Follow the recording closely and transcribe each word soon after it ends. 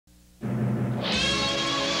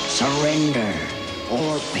Surrender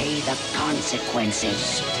or pay the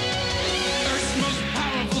consequences. Earth's most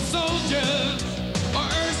powerful soldiers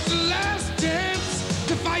are Earth's last chance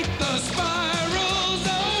to fight the spiral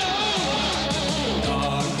zone.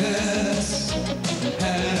 Darkness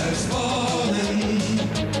has fallen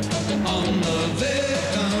on the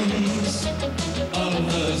victims of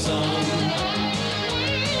the zone.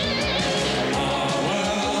 Our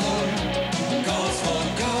world calls for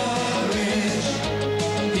courage,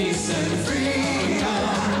 peace and freedom.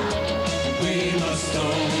 We must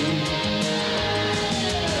own.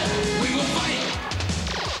 We will fight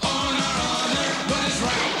on our honor, what is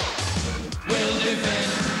right. We'll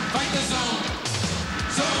defend, fight the zone.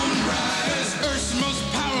 Zone Riders, Earth's most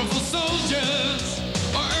powerful soldiers,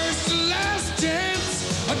 are Earth's last chance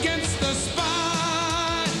against the spiral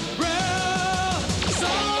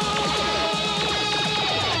zone.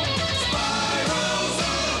 Spiral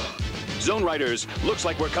zone. Zone Riders, looks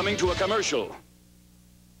like we're coming to a commercial.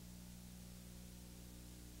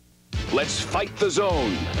 Let's fight the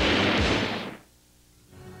zone.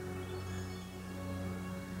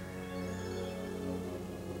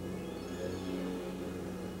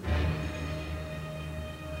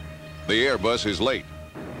 The Airbus is late.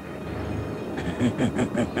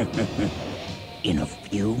 In a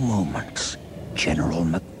few moments, General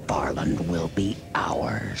McFarland will be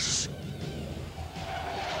ours.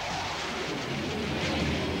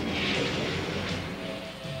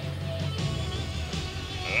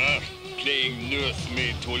 Playing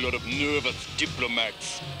nursemaid to a lot of nervous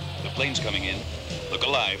diplomats. The plane's coming in. Look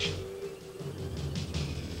alive.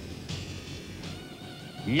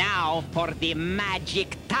 Now for the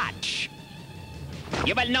magic touch.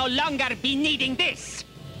 You will no longer be needing this.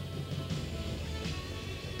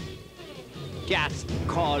 Just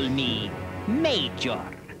call me Major.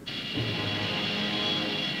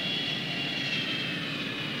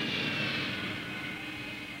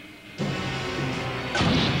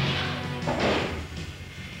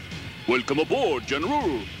 Welcome aboard,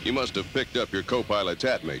 General. You must have picked up your co-pilot's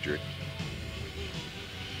hat, Major.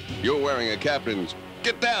 You're wearing a captain's...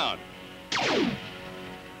 Get down!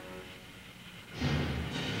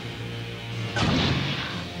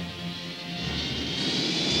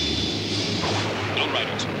 Zone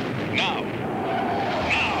Riders, now!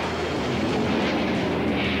 Now!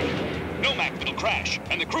 No, Mac, it'll crash,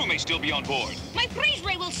 and the crew may still be on board. My freeze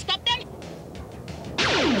ray will stop them.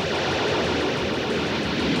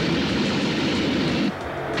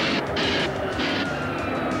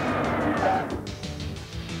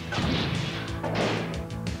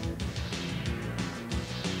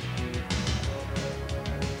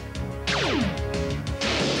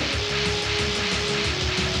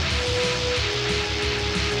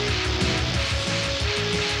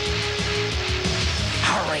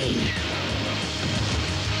 Hurry!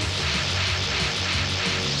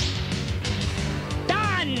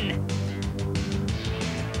 Done!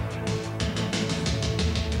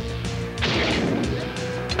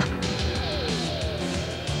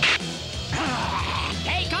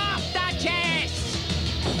 Take off, Duchess!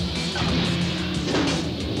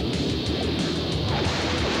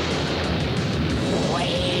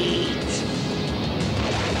 Wait!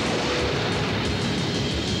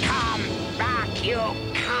 Come back, you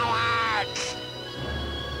cowards!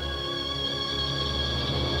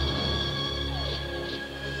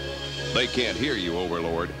 They can't hear you,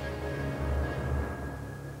 Overlord.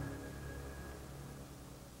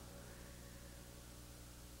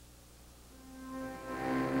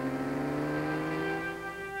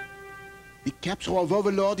 The capture of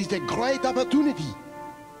Overlord is a great opportunity.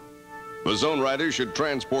 The Zone Riders should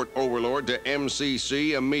transport Overlord to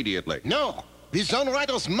MCC immediately. No! The Zone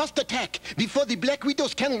Riders must attack before the Black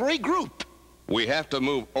Widows can regroup. We have to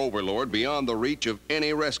move Overlord beyond the reach of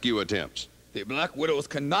any rescue attempts. The Black Widows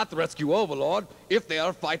cannot rescue Overlord if they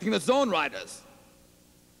are fighting the Zone Riders.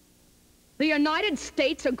 The United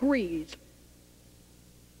States agrees.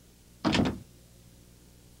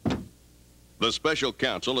 The Special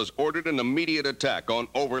Council has ordered an immediate attack on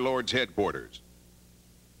Overlord's headquarters.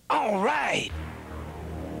 All right!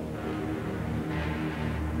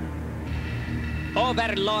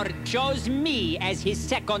 Overlord chose me as his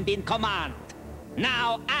second in command.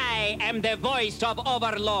 Now I am the voice of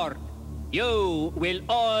Overlord. You will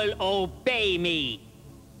all obey me.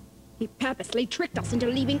 He purposely tricked us into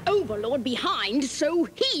leaving Overlord behind so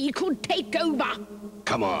he could take over.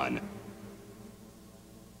 Come on.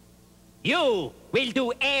 You will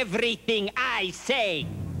do everything I say.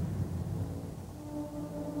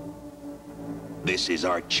 This is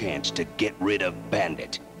our chance to get rid of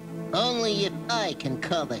Bandit. Only if I can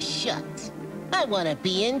call the shots. I want to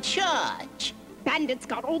be in charge. Bandit's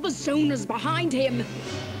got all the zoners behind him.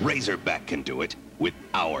 Razorback can do it with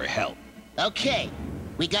our help. Okay,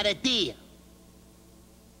 we got a deal.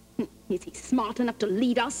 Is he smart enough to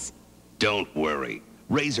lead us? Don't worry.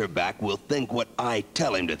 Razorback will think what I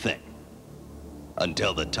tell him to think.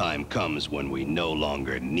 Until the time comes when we no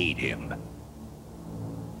longer need him.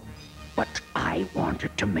 But I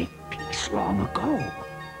wanted to make peace long ago.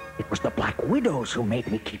 It was the Black Widows who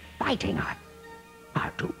made me keep fighting.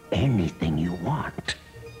 I'll do anything you want.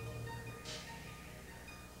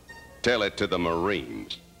 Tell it to the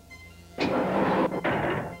Marines.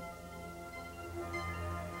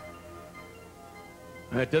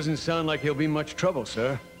 That doesn't sound like he'll be much trouble,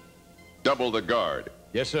 sir. Double the guard.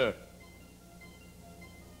 Yes, sir.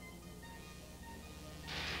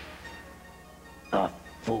 The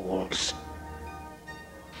fools.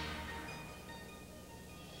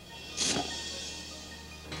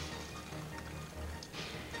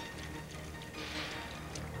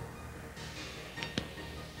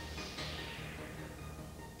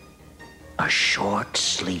 A short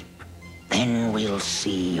sleep. Then we'll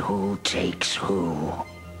see who takes who.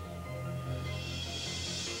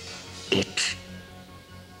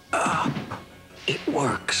 It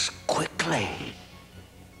works quickly.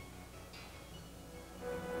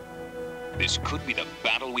 This could be the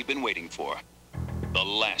battle we've been waiting for. The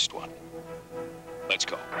last one. Let's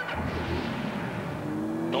go.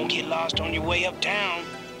 Don't get lost on your way uptown.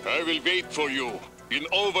 I will wait for you in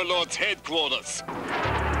Overlord's headquarters.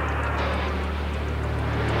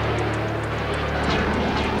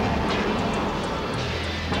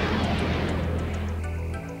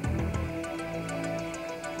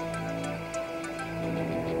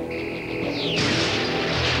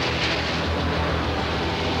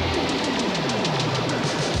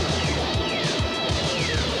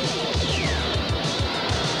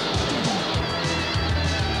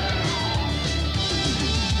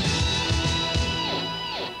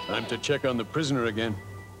 Time to check on the prisoner again.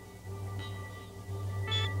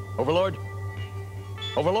 Overlord?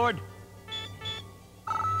 Overlord?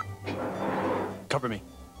 Cover me.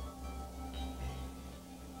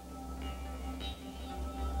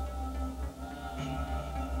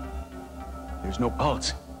 There's no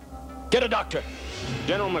pulse. Get a doctor!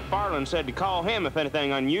 General McFarland said to call him if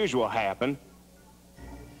anything unusual happened.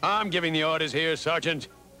 I'm giving the orders here, Sergeant.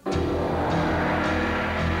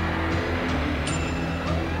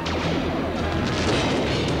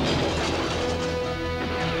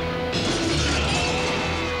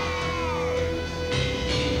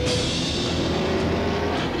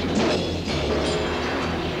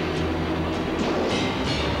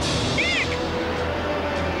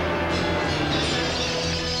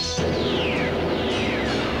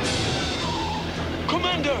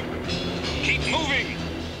 Commander! Keep moving!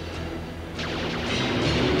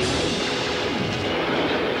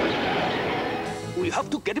 We have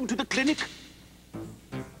to get him to the clinic.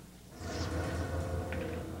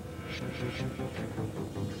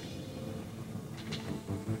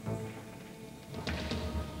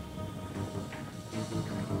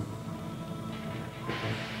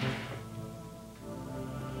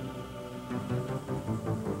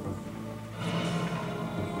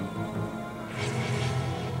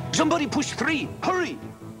 Somebody push 3! Hurry!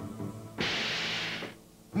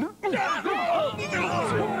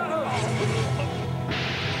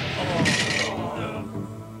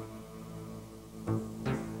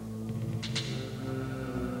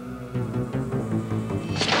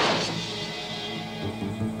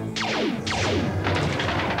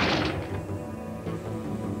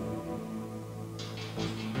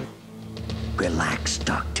 Relax,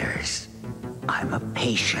 doctors. I'm a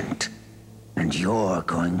patient, and you're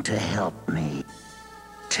going to help me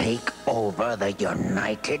take over the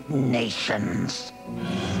United Nations.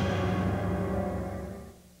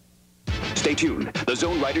 Stay tuned. The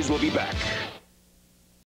Zone Riders will be back.